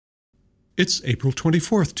It's April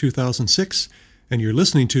 24th, 2006, and you're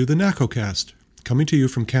listening to the NACOcast, coming to you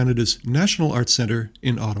from Canada's National Arts Centre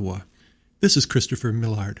in Ottawa. This is Christopher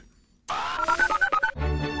Millard.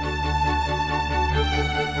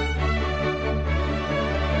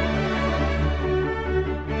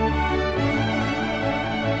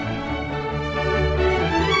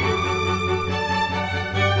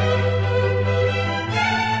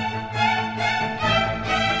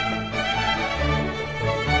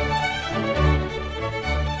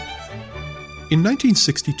 In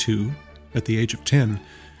 1962, at the age of 10,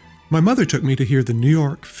 my mother took me to hear the New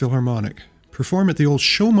York Philharmonic perform at the old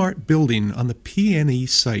Showmart building on the PNE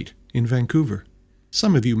site in Vancouver.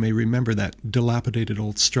 Some of you may remember that dilapidated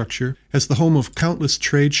old structure as the home of countless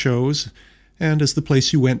trade shows and as the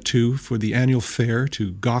place you went to for the annual fair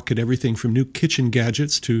to gawk at everything from new kitchen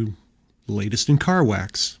gadgets to the latest in car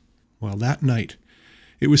wax. Well, that night,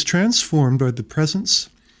 it was transformed by the presence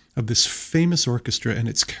of this famous orchestra and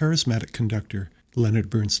its charismatic conductor, Leonard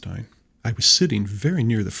Bernstein. I was sitting very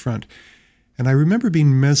near the front, and I remember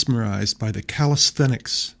being mesmerized by the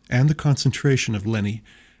calisthenics and the concentration of Lenny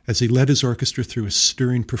as he led his orchestra through a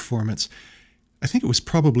stirring performance. I think it was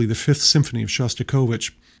probably the Fifth Symphony of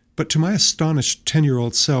Shostakovich, but to my astonished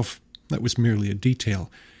 10-year-old self, that was merely a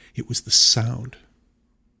detail. It was the sound,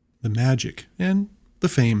 the magic, and the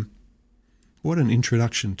fame. What an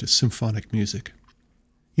introduction to symphonic music.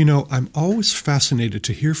 You know, I'm always fascinated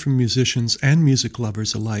to hear from musicians and music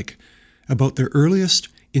lovers alike about their earliest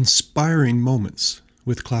inspiring moments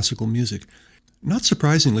with classical music. Not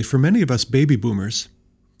surprisingly, for many of us baby boomers,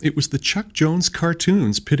 it was the Chuck Jones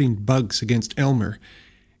cartoons pitting Bugs against Elmer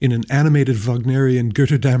in an animated Wagnerian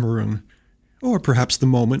Götterdämmerung, or perhaps the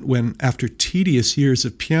moment when, after tedious years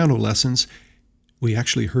of piano lessons, we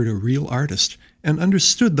actually heard a real artist and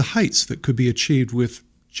understood the heights that could be achieved with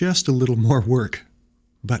just a little more work.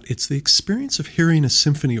 But it's the experience of hearing a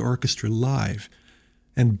symphony orchestra live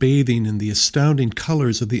and bathing in the astounding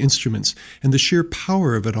colors of the instruments and the sheer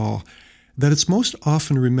power of it all that it's most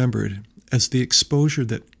often remembered as the exposure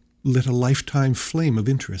that lit a lifetime flame of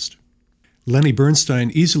interest. Lenny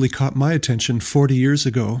Bernstein easily caught my attention 40 years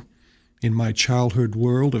ago in my childhood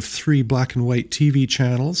world of 3 black and white TV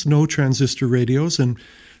channels, no transistor radios, and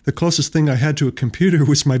the closest thing I had to a computer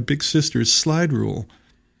was my big sister's slide rule.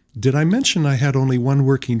 Did I mention I had only one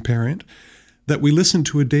working parent, that we listened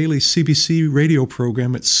to a daily CBC radio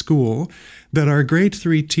program at school, that our grade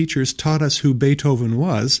 3 teachers taught us who Beethoven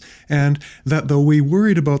was, and that though we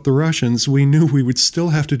worried about the Russians, we knew we would still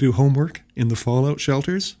have to do homework in the fallout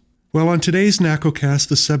shelters? Well, on today's NACOcast,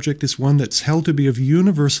 the subject is one that's held to be of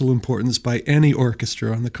universal importance by any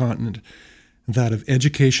orchestra on the continent, that of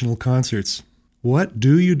educational concerts. What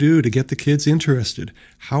do you do to get the kids interested?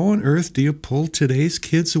 How on earth do you pull today's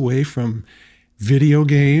kids away from video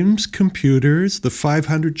games, computers, the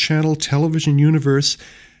 500-channel television universe,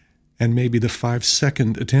 and maybe the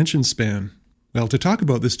 5-second attention span? Well, to talk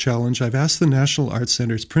about this challenge, I've asked the National Arts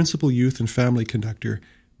Centre's Principal Youth and Family Conductor,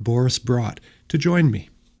 Boris Brott, to join me.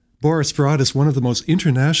 Boris Brott is one of the most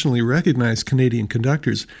internationally recognized Canadian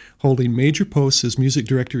conductors, holding major posts as music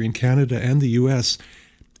director in Canada and the U.S.,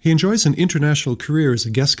 He enjoys an international career as a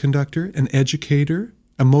guest conductor, an educator,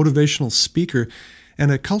 a motivational speaker,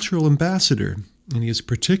 and a cultural ambassador, and he has a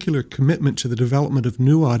particular commitment to the development of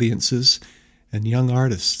new audiences and young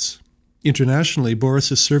artists. Internationally, Boris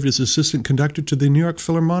has served as assistant conductor to the New York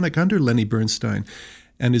Philharmonic under Lenny Bernstein,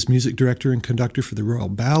 and is music director and conductor for the Royal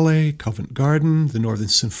Ballet, Covent Garden, the Northern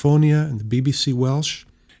Sinfonia, and the BBC Welsh.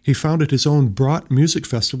 He founded his own Brott Music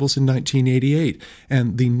Festivals in 1988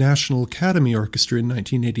 and the National Academy Orchestra in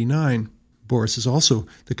 1989. Boris is also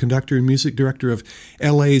the conductor and music director of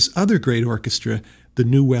LA's other great orchestra, the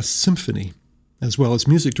New West Symphony, as well as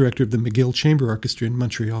music director of the McGill Chamber Orchestra in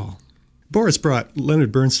Montreal. Boris Brott,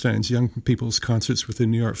 Leonard Bernstein's Young People's Concerts with the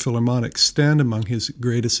New York Philharmonic stand among his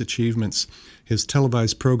greatest achievements. His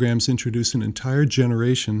televised programs introduce an entire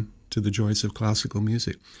generation to the joys of classical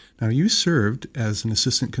music. Now, you served as an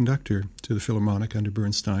assistant conductor to the Philharmonic under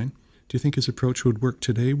Bernstein. Do you think his approach would work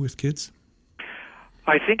today with kids?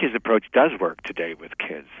 I think his approach does work today with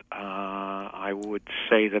kids. I would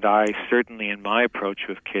say that I certainly, in my approach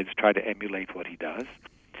with kids, try to emulate what he does,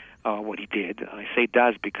 what he did. I say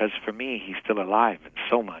does because, for me, he's still alive, and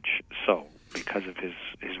so much so, because of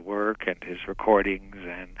his work and his recordings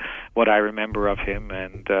and what I remember of him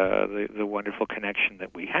and the wonderful connection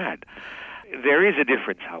that we had. There is a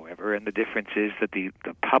difference, however, and the difference is that the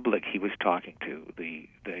public he was talking to, the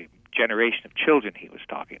generation of children he was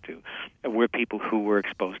talking to, were people who were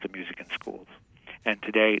exposed to music in schools. And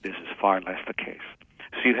today, this is far less the case.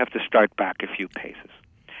 So you have to start back a few paces.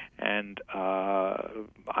 And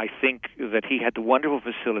I think that he had the wonderful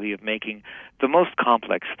facility of making the most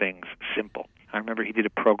complex things simple. I remember he did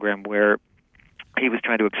a program where he was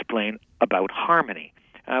trying to explain about harmony.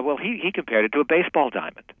 He compared it to a baseball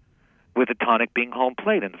diamond, with the tonic being home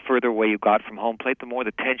plate. And the further away you got from home plate, the more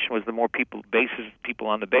the tension was, the more people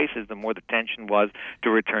on the bases, the more the tension was to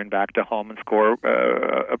return back to home and score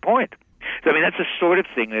a point. So, I mean, that's the sort of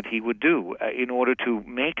thing that he would do in order to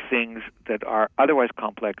make things that are otherwise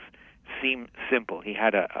complex seem simple. He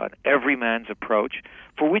had an everyman's approach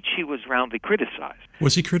for which he was roundly criticized.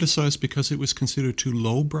 Was he criticized because it was considered too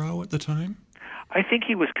lowbrow at the time? I think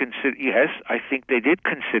he was yes, I think they did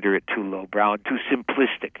consider it too lowbrow and too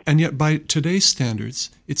simplistic. And yet, by today's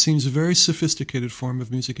standards, it seems a very sophisticated form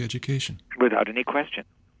of music education. Without any question.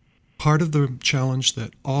 Part of the challenge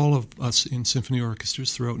that all of us in symphony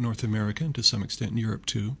orchestras throughout North America, and to some extent in Europe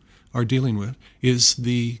too, are dealing with is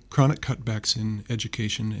the chronic cutbacks in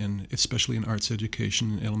education, and especially in arts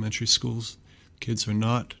education in elementary schools. Kids are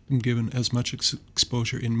not given as much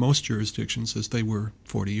exposure in most jurisdictions as they were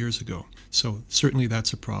 40 years ago. So certainly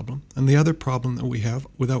that's a problem. And the other problem that we have,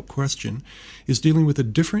 without question, is dealing with a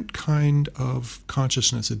different kind of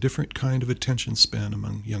consciousness, a different kind of attention span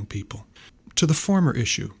among young people. To the former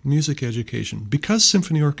issue, music education, because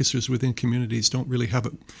symphony orchestras within communities don't really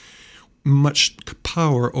have much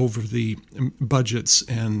power over the budgets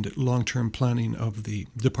and long-term planning of the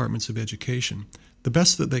departments of education, the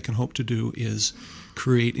best that they can hope to do is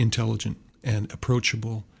create intelligent and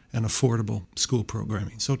approachable and affordable school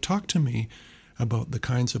programming. So talk to me about the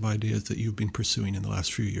kinds of ideas that you've been pursuing in the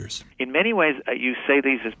last few years. In many ways, you say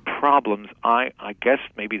these as problems. I guess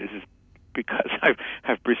maybe this is because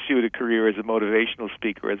I've pursued a career as a motivational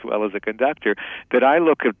speaker as well as a conductor, that I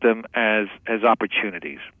look at them as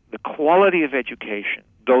opportunities. The quality of education,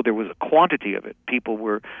 though there was a quantity of it, people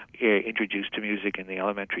were introduced to music in the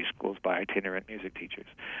elementary schools by itinerant music teachers.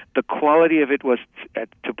 The quality of it was,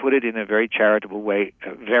 to put it in a very charitable way,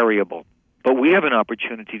 variable. But we have an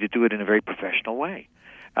opportunity to do it in a very professional way.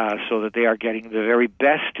 So that they are getting the very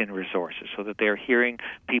best in resources, so that they are hearing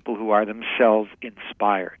people who are themselves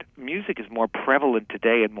inspired. Music is more prevalent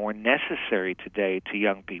today and more necessary today to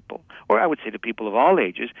young people, or I would say to people of all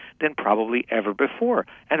ages, than probably ever before,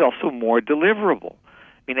 and also more deliverable.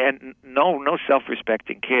 I mean, and no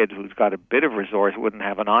self-respecting kid who's got a bit of resource wouldn't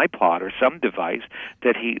have an iPod or some device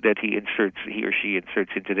that he or she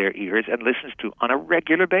inserts into their ears and listens to on a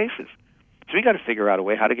regular basis. So we got to figure out a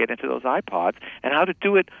way how to get into those iPods and how to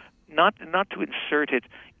do it, not to insert it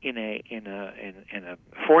in a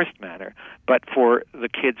forced manner, but for the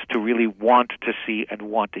kids to really want to see and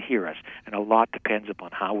want to hear us. And a lot depends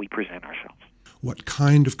upon how we present ourselves. What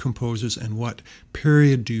kind of composers and what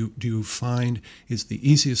period do you find is the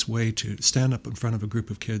easiest way to stand up in front of a group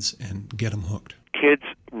of kids and get them hooked? Kids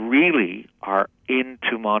really are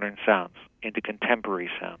into modern sounds, into contemporary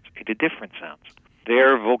sounds, into different sounds.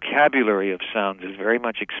 Their vocabulary of sounds is very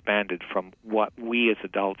much expanded from what we as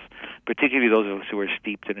adults, particularly those of us who are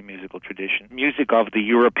steeped in a musical tradition, music of the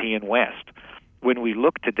European West. When we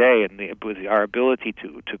look today and with our ability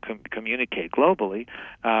to communicate globally,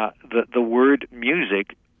 the word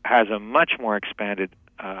music has a much more expanded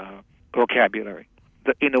vocabulary.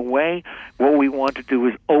 In a way, what we want to do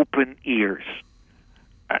is open ears.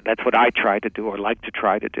 That's what I try to do, or like to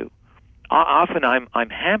try to do. Often I'm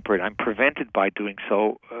hampered, I'm prevented by doing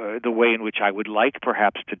so the way in which I would like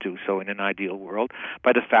perhaps to do so in an ideal world,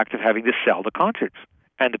 by the fact of having to sell the concerts.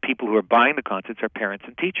 And the people who are buying the concerts are parents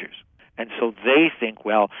and teachers. And so they think,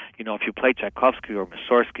 well, if you play Tchaikovsky or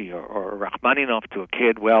Mussorgsky or Rachmaninoff to a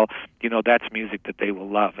kid, well, that's music that they will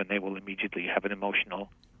love and they will immediately have an emotional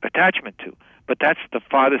attachment to. But that's the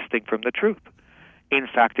farthest thing from the truth. In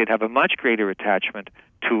fact, they'd have a much greater attachment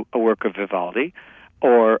to a work of Vivaldi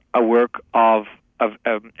or a work of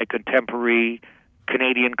a contemporary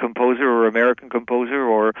Canadian composer or American composer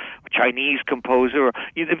or Chinese composer.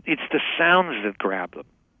 It's the sounds that grab them.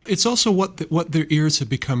 It's also what their ears have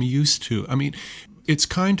become used to. I mean, it's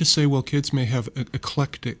kind to say, well, kids may have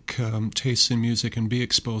eclectic tastes in music and be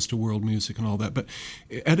exposed to world music and all that, but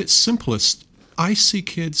at its simplest, I see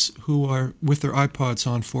kids who are with their iPods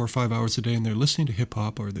on 4 or 5 hours a day and they're listening to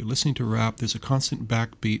hip-hop or they're listening to rap. There's a constant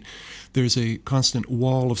backbeat. There's a constant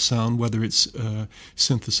wall of sound, whether it's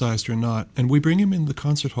synthesized or not. And we bring them in the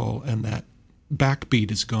concert hall and that backbeat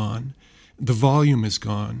is gone. The volume is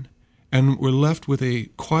gone. And we're left with a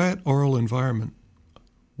quiet oral environment.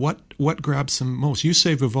 What grabs them most? You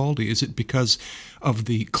say Vivaldi. Is it because of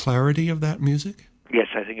the clarity of that music? Yes,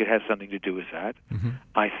 I think it has something to do with that. Mm-hmm.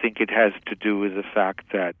 I think it has to do with the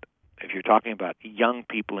fact that If you're talking about young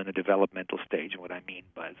people in a developmental stage, and what I mean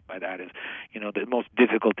by that is, the most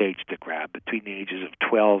difficult age to grab, between the ages of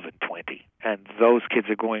 12 and 20. And those kids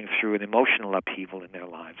are going through an emotional upheaval in their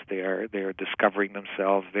lives. They're discovering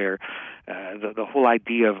themselves. The whole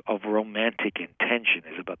idea of romantic intention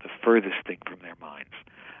is about the furthest thing from their minds,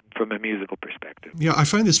 from a musical perspective. Yeah, I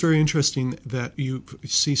find this very interesting that you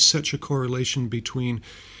see such a correlation between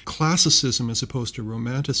classicism as opposed to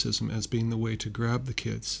romanticism as being the way to grab the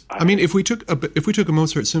kids. I mean, if we took a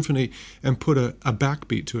Mozart symphony and put a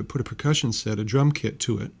backbeat to it, put a percussion set, a drum kit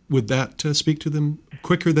to it, would that speak to them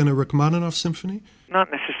quicker than a Rachmaninoff symphony? Not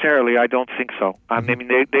necessarily. I don't think so. I mean,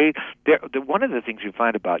 they're one of the things you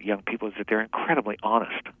find about young people is that they're incredibly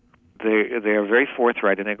honest. They are very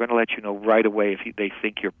forthright, and they're going to let you know right away if they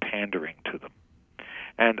think you're pandering to them.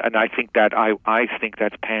 And I think that I think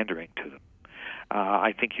that's pandering to them.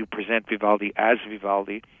 I think you present Vivaldi as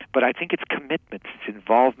Vivaldi, but I think it's commitment, it's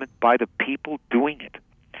involvement by the people doing it.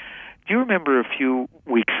 Do you remember a few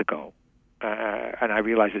weeks ago, and I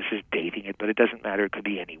realize this is dating it, but it doesn't matter, it could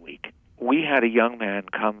be any week, we had a young man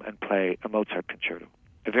come and play a Mozart concerto,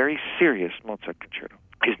 a very serious Mozart concerto.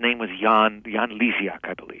 His name was Jan Lisiak,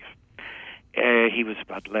 I believe. He was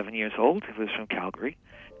about 11 years old. He was from Calgary,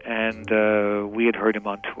 and we had heard him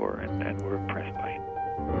on tour and were impressed by him.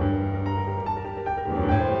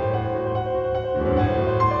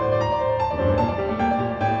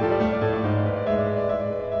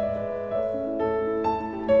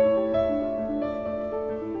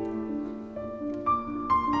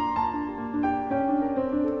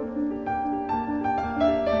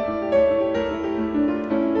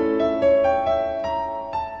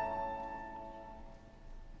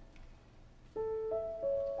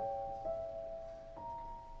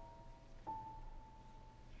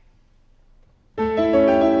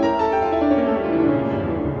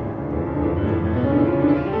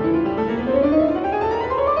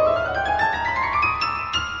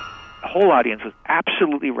 Whole audience was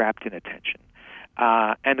absolutely wrapped in attention,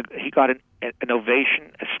 and he got an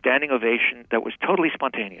ovation, a standing ovation that was totally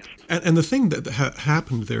spontaneous. And the thing that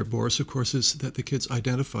happened there, Boris, of course, is that the kids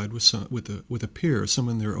identified with a peer,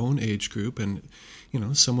 someone in their own age group, and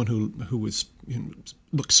someone who was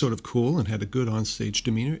looked sort of cool and had a good onstage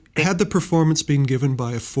demeanor. Had the performance been given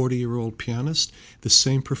by a 40-year-old pianist, the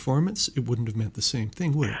same performance, it wouldn't have meant the same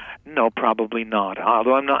thing, would it? No, probably not.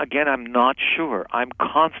 Although I'm not sure. I'm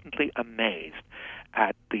constantly amazed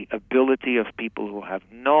at the ability of people who have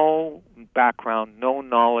no background, no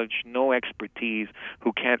knowledge, no expertise,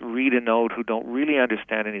 who can't read a note, who don't really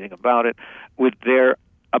understand anything about it, with their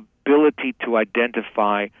ability to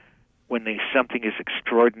identify when something is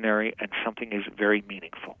extraordinary and something is very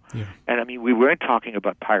meaningful. Yeah. And I mean, we weren't talking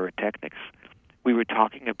about pyrotechnics. We were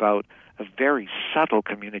talking about a very subtle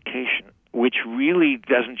communication, which really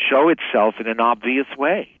doesn't show itself in an obvious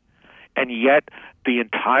way. And yet, the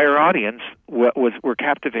entire audience were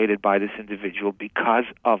captivated by this individual because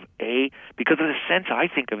of the sense, I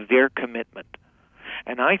think, of their commitment.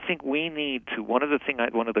 And I think we need to. One of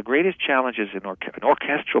the greatest challenges in an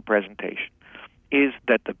orchestral presentation is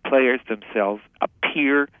that the players themselves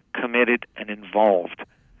appear committed and involved,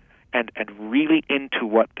 and really into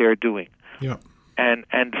what they're doing. Yeah.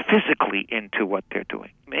 And physically into what they're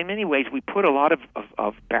doing. In many ways, we put a lot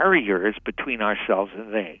of barriers between ourselves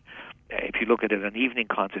and they. If you look at it on an evening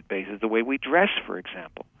concert basis, the way we dress, for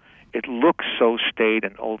example, it looks so staid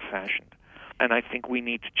and old-fashioned. And I think we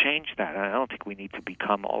need to change that. And I don't think we need to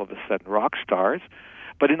become all of a sudden rock stars.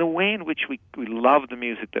 But in the way in which we love the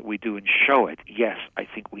music that we do and show it, yes, I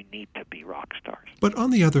think we need to be rock stars. But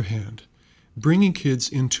on the other hand, bringing kids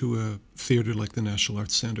into a theater like the National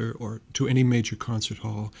Arts Centre or to any major concert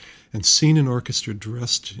hall and seeing an orchestra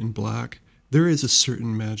dressed in black, there is a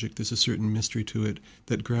certain magic, there's a certain mystery to it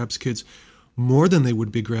that grabs kids more than they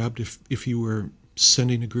would be grabbed if you were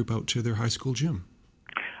sending a group out to their high school gym.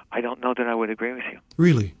 I don't know that I would agree with you.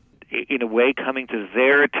 Really? In a way, coming to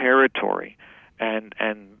their territory and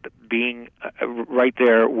being right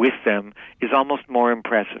there with them is almost more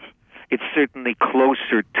impressive. It's certainly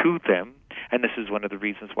closer to them, and this is one of the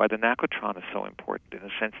reasons why the Nacotron is so important, in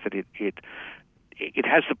the sense that it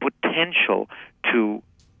has the potential to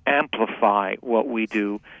amplify what we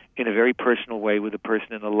do in a very personal way with a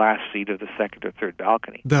person in the last seat of the second or third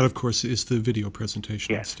balcony. That, of course, is the video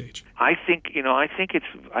presentation on stage. I think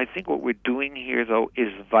what we're doing here, though,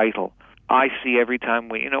 is vital. I see every time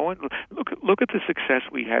look at the success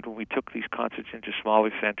we had when we took these concerts into smaller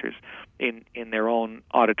centers in their own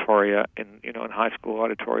auditoria, in high school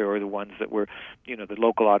auditoria, or the ones that were, the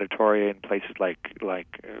local auditoria in places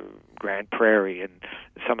like Grand Prairie and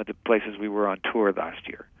some of the places we were on tour last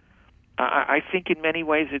year. I think in many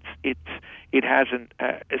ways it has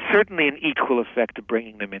certainly an equal effect of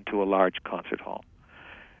bringing them into a large concert hall.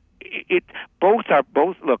 Both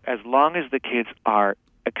look, as long as the kids are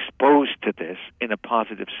exposed to this in a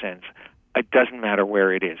positive sense, it doesn't matter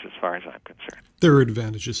where it is as far as I'm concerned. There are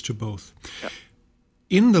advantages to both. Yeah.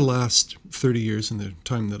 In the last 30 years, in the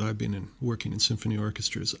time that I've been working in symphony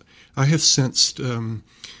orchestras, I have sensed,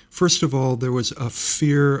 first of all, there was a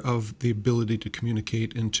fear of the ability to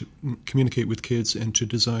communicate with kids and to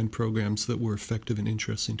design programs that were effective and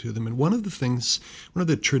interesting to them. And one of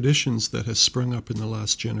the traditions that has sprung up in the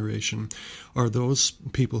last generation are those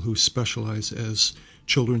people who specialize as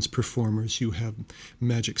children's performers. You have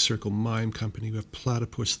Magic Circle Mime Company, you have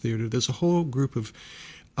Platypus Theater. There's a whole group of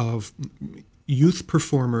youth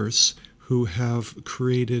performers who have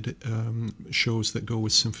created shows that go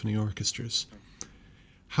with symphony orchestras.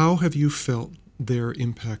 How have you felt their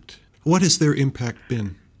impact? What has their impact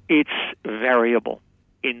been? It's variable.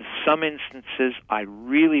 In some instances, I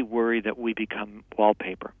really worry that we become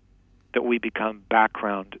wallpaper, that we become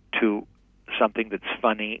background to something that's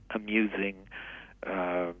funny, amusing,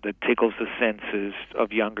 that tickles the senses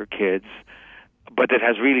of younger kids, but that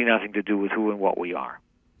has really nothing to do with who and what we are.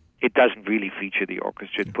 It doesn't really feature the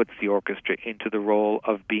orchestra. It puts the orchestra into the role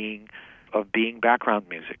of being background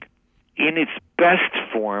music. In its best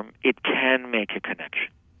form, it can make a connection,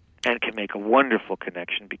 and can make a wonderful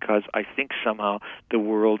connection, because I think somehow the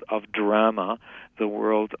world of drama, the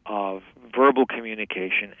world of verbal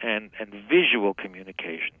communication and visual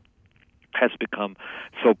communication has become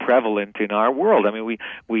so prevalent in our world. I mean,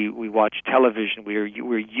 we watch television. We're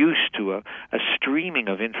used to a streaming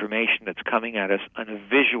of information that's coming at us in a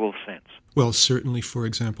visual sense. Well, certainly, for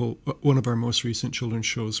example, one of our most recent children's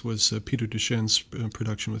shows was Peter Duchenne's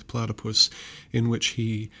production with Platypus, in which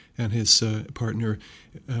he and his partner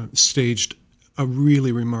staged a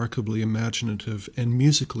really remarkably imaginative and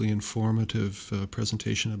musically informative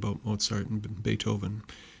presentation about Mozart and Beethoven.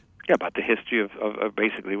 Yeah, about the history of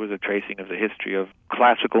basically, it was a tracing of the history of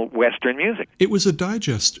classical Western music. It was a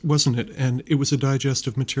digest, wasn't it? And it was a digest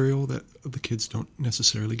of material that the kids don't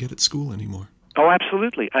necessarily get at school anymore. Oh,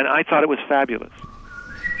 absolutely. And I thought it was fabulous.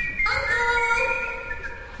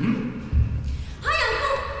 Uncle! Hi,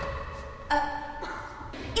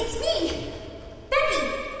 Uncle. It's me, Becky.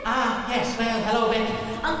 Yes, well, hello, Becky.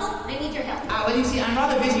 Uncle, I need your help. Well, you see, I'm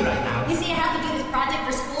rather busy right now. You see, I have to do this project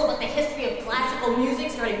for school about the history of classical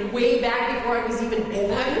music starting way back before I was even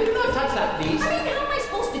born. Do not touch that, please. I mean, how am I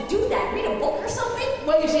supposed to do that? Read a book or something?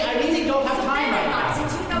 Well, you see, I really don't have time right now.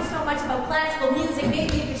 Since you know so much about classical music,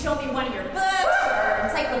 maybe you could show me one of your books or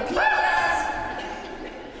encyclopedias.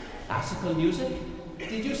 Classical music?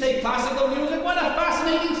 Did you say classical music? What a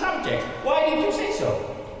fascinating subject. Why did you say so?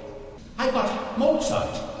 I've got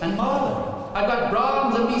Mozart and Mahler. I've got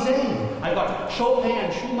Brahms and Bizet. I've got Chopin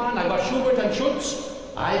and Schumann. I've got Schubert and Schutz.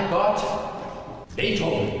 I've got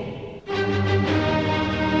Beethoven.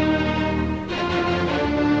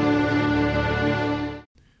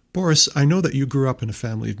 Boris, I know that you grew up in a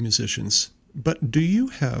family of musicians, but do you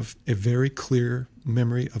have a very clear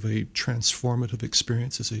memory of a transformative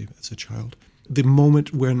experience as a child? The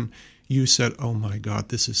moment when you said, oh my God,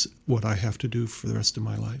 this is what I have to do for the rest of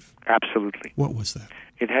my life? Absolutely. What was that?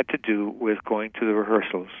 It had to do with going to the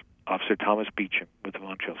rehearsals of Sir Thomas Beecham with the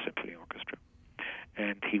Montreal Symphony Orchestra.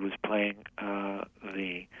 And he was playing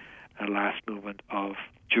the last movement of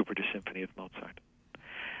Jupiter Symphony of Mozart.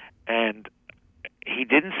 And he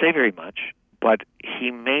didn't say very much, but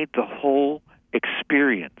he made the whole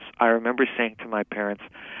experience. I remember saying to my parents,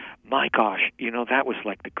 my gosh, that was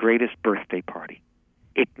like the greatest birthday party.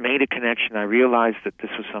 It made a connection. I realized that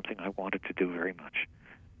this was something I wanted to do very much.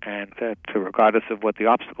 And that regardless of what the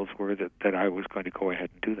obstacles were, that I was going to go ahead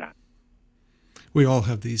and do that. We all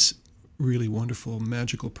have these really wonderful,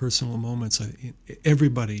 magical, personal moments.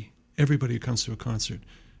 Everybody who comes to a concert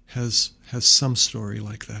has some story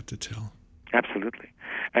like that to tell. Absolutely.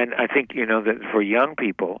 And I think, that for young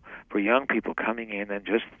people coming in and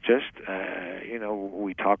just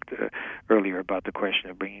we talked earlier about the question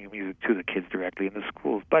of bringing music to the kids directly in the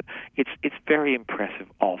schools, but it's very impressive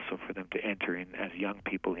also for them to enter in as young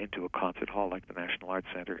people into a concert hall like the National Arts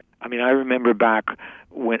Center. I mean, I remember back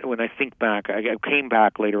when I think back, I came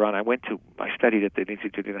back later on. I studied at the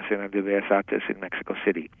Instituto Nacional de Bellas Artes in Mexico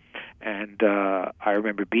City, and I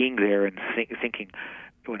remember being there and thinking,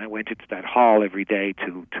 when I went into that hall every day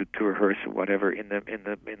to rehearse or whatever in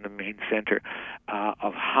the main center,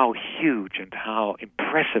 of how huge and how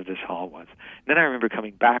impressive this hall was. And then I remember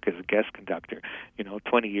coming back as a guest conductor,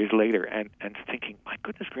 20 years later, and thinking, my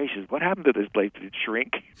goodness gracious, what happened to this place? Did it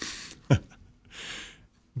shrink?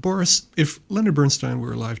 Boris, if Leonard Bernstein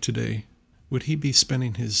were alive today, would he be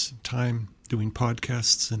spending his time doing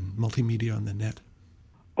podcasts and multimedia on the net?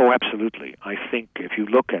 Oh, absolutely. I think if you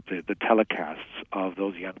look at the telecasts of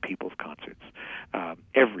those young people's concerts,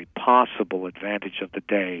 every possible advantage of the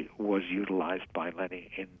day was utilized by Lenny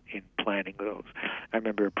in planning those. I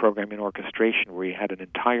remember a program in orchestration where he had an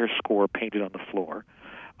entire score painted on the floor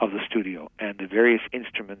of the studio and the various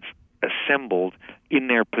instruments assembled in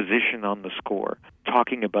their position on the score,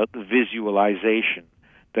 talking about the visualization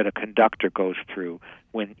that a conductor goes through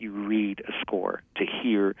when you read a score to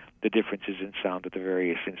hear the differences in sound of the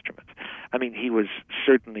various instruments. I mean, he was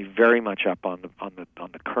certainly very much up on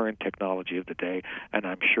the current technology of the day, and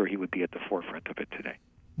I'm sure he would be at the forefront of it today.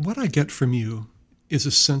 What I get from you is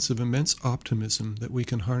a sense of immense optimism that we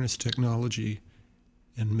can harness technology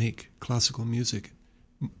and make classical music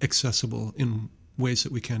accessible in ways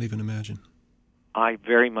that we can't even imagine. I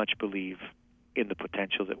very much believe in the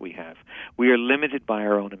potential that we have. We are limited by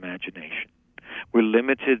our own imagination. We're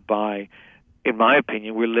limited by, in my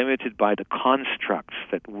opinion, we're limited by the constructs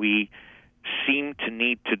that we seem to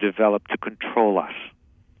need to develop to control us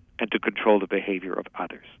and to control the behavior of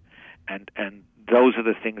others. And those are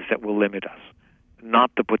the things that will limit us, not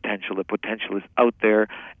the potential. The potential is out there,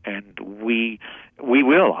 and we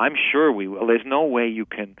will. I'm sure we will. There's no way you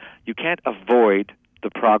can't avoid the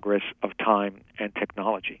progress of time and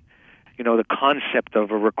technology. You know, the concept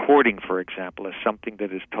of a recording, for example, is something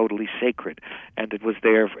that is totally sacred, and it was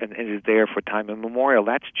there and it is there for time immemorial.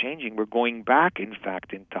 That's changing. We're going back, in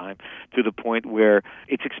fact, in time to the point where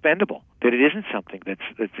it's expendable. That it isn't something that's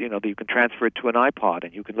that you can transfer it to an iPod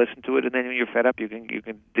and you can listen to it, and then when you're fed up, you can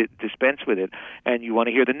dispense with it, and you want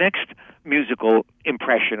to hear the next musical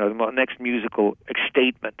impression or the next musical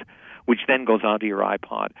statement, which then goes onto your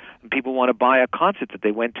iPod. And people want to buy a concert that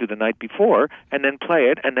they went to the night before and then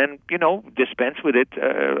play it and then, dispense with it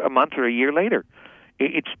a month or a year later.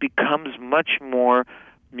 It becomes much more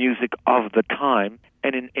music of the time,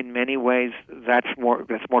 and in many ways that's more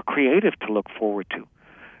creative to look forward to.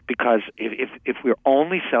 Because if we're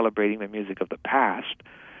only celebrating the music of the past,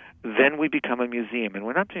 then we become a museum. And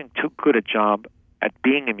we're not doing too good a job at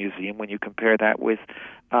being a museum when you compare that with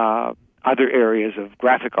other areas of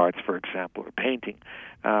graphic arts, for example, or painting,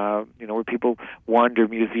 where people wander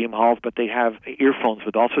museum halls, but they have earphones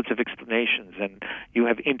with all sorts of explanations, and you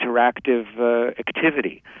have interactive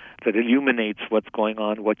activity that illuminates what's going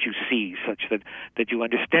on, what you see, such that you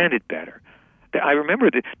understand it better. I remember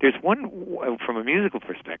that there's one, from a musical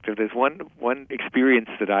perspective, there's one experience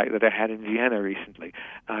that I had in Vienna recently.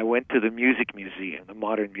 I went to the Music Museum, the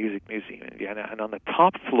Modern Music Museum in Vienna, and on the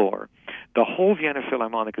top floor, the whole Vienna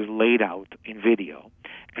Philharmonic is laid out in video,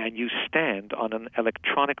 and you stand on an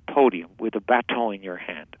electronic podium with a baton in your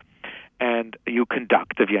hand. And you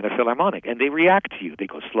conduct the Vienna Philharmonic, and they react to you. They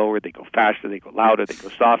go slower, they go faster, they go louder, they go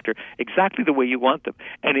softer, exactly the way you want them.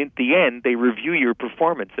 And in the end, they review your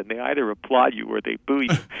performance, and they either applaud you or they boo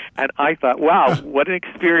you. And I thought, wow, what an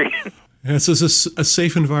experience. This is a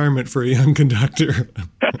safe environment for a young conductor.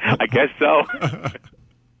 I guess so.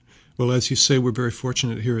 Well, as you say, we're very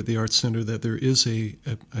fortunate here at the Arts Centre that there is a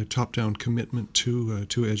top-down commitment to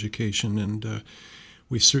education, and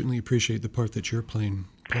we certainly appreciate the part that you're playing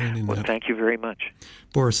in that. Thank you very much.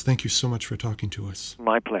 Boris, thank you so much for talking to us.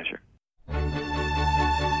 My pleasure.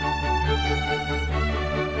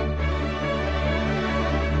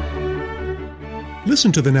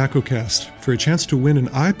 Listen to the NACOcast for a chance to win an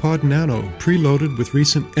iPod Nano preloaded with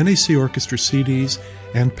recent NAC Orchestra CDs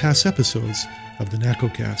and past episodes of the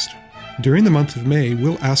NACOcast. During the month of May,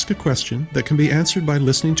 we'll ask a question that can be answered by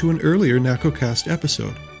listening to an earlier NACOcast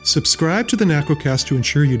episode. Subscribe to the NACOcast to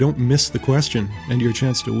ensure you don't miss the question and your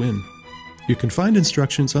chance to win. You can find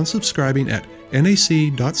instructions on subscribing at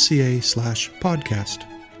nac.ca/podcast.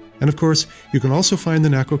 And of course, you can also find the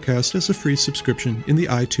NACOcast as a free subscription in the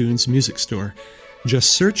iTunes Music Store.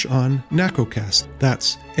 Just search on NACOcast.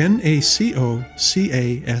 That's NACOCAST.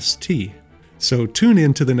 So tune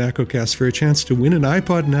in to the NACOcast for a chance to win an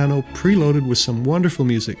iPod Nano preloaded with some wonderful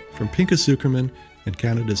music from Pinchas Zukerman and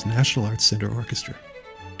Canada's National Arts Centre Orchestra.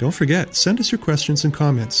 Don't forget, send us your questions and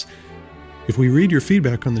comments. If we read your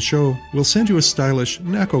feedback on the show, we'll send you a stylish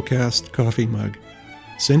NACOcast coffee mug.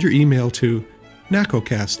 Send your email to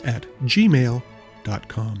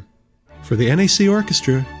nacocast@gmail.com. For the NAC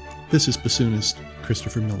Orchestra, this is bassoonist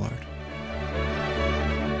Christopher Millard.